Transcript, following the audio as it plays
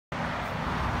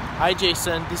Hi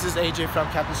Jason, this is AJ from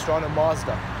Capo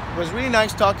Mazda. It was really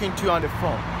nice talking to you on the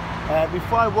phone.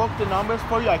 Before I walk the numbers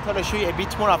for you, I thought I'd show you a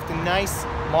bit more of the nice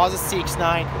Mazda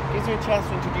CX-9. Gives me a chance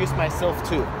to introduce myself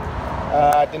too.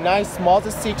 The nice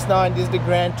Mazda CX-9, this is the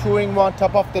Grand Touring one,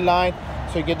 top of the line.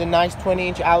 So you get the nice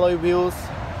 20-inch alloy wheels.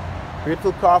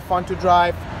 Beautiful car, fun to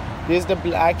drive. This is the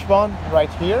black one right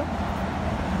here.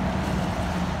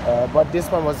 But this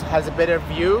one has a better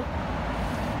view.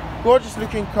 Gorgeous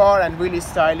looking car and really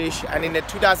stylish. And in the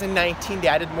 2019 they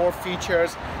added more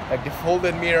features like the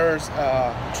folded mirrors,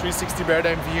 360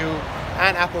 bird-eye view,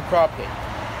 and Apple CarPlay.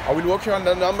 I will work you on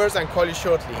the numbers and call you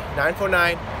shortly.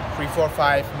 949-345-9839.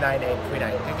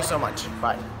 Thank you so much.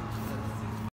 Bye.